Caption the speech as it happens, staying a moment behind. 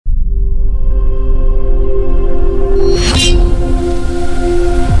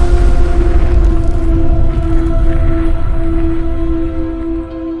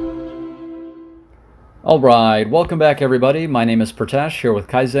Alright, welcome back everybody. My name is Pratash here with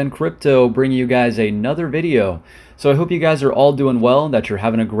Kaizen Crypto, bringing you guys another video. So I hope you guys are all doing well, that you're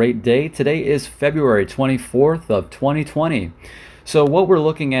having a great day. Today is February 24th of 2020. So what we're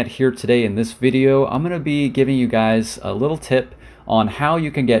looking at here today in this video, I'm going to be giving you guys a little tip on how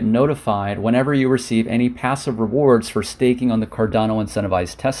you can get notified whenever you receive any passive rewards for staking on the Cardano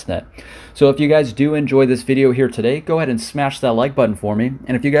Incentivized Testnet. So if you guys do enjoy this video here today, go ahead and smash that like button for me.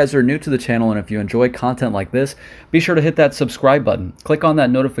 And if you guys are new to the channel and if you enjoy content like this, be sure to hit that subscribe button. Click on that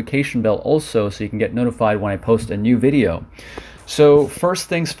notification bell also so you can get notified when I post a new video. So first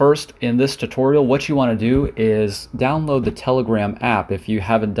things first, in this tutorial, what you want to do is download the Telegram app if you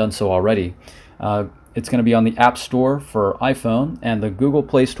haven't done so already. It's going to be on the App Store for iPhone and the Google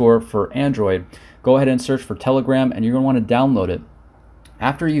Play Store for Android. Go ahead and search for Telegram and you're going to want to download it.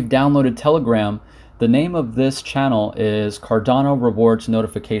 After you've downloaded Telegram, the name of this channel is Cardano Rewards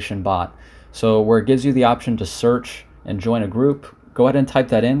Notification Bot. So where it gives you the option to search and join a group, go ahead and type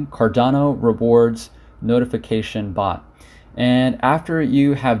that in, Cardano Rewards Notification Bot. And after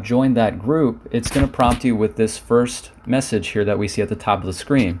you have joined that group, it's going to prompt you with this first message here that we see at the top of the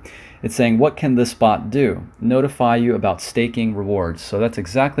screen. It's saying, what can this bot do? Notify you about staking rewards. So that's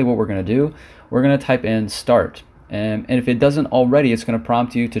exactly what we're going to do. We're going to type in start. And if it doesn't already, it's going to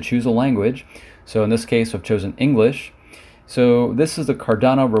prompt you to choose a language. So in this case, I've chosen English. So this is the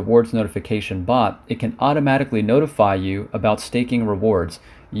Cardano Rewards Notification Bot. It can automatically notify you about staking rewards.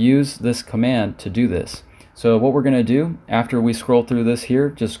 Use this command to do this. So what we're going to do after we scroll through this here,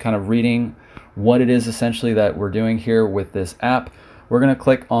 just kind of reading what it is essentially that we're doing here with this app, we're going to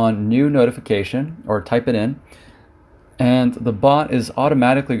click on new notification or type it in, and the bot is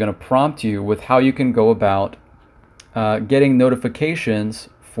automatically going to prompt you with how you can go about getting notifications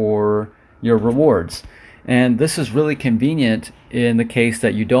for your rewards. And this is really convenient in the case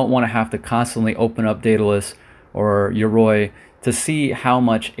that you don't want to have to constantly open up Daedalus or Yoroi to see how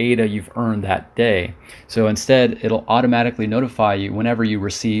much ADA you've earned that day. So instead, it'll automatically notify you whenever you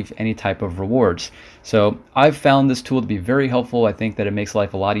receive any type of rewards. So I've found this tool to be very helpful. I think that it makes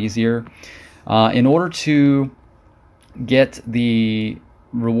life a lot easier. In order to get the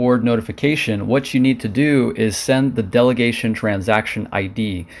reward notification, what you need to do is send the Delegation transaction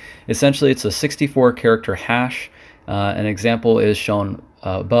ID. Essentially, it's a 64-character hash. An example is shown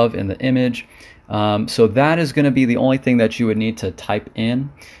above in the image. So that is going to be the only thing that you would need to type in.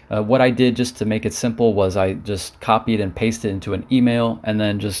 What I did just to make it simple was I just copied and pasted it into an email and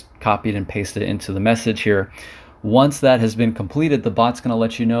then just copied and pasted it into the message here. Once that has been completed, the bot's going to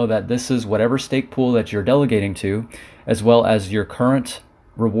let you know that this is whatever stake pool that you're delegating to, as well as your current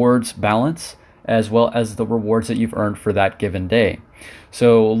rewards balance, as well as the rewards that you've earned for that given day.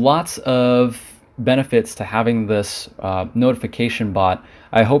 So lots of benefits to having this notification bot.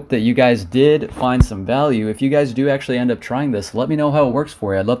 I hope that you guys did find some value. If you guys do actually end up trying this, let me know how it works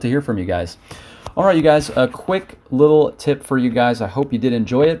for you. I'd love to hear from you guys. All right, you guys, a quick little tip for you guys. I hope you did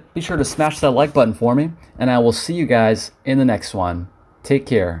enjoy it. Be sure to smash that like button for me, and I will see you guys in the next one. Take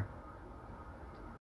care.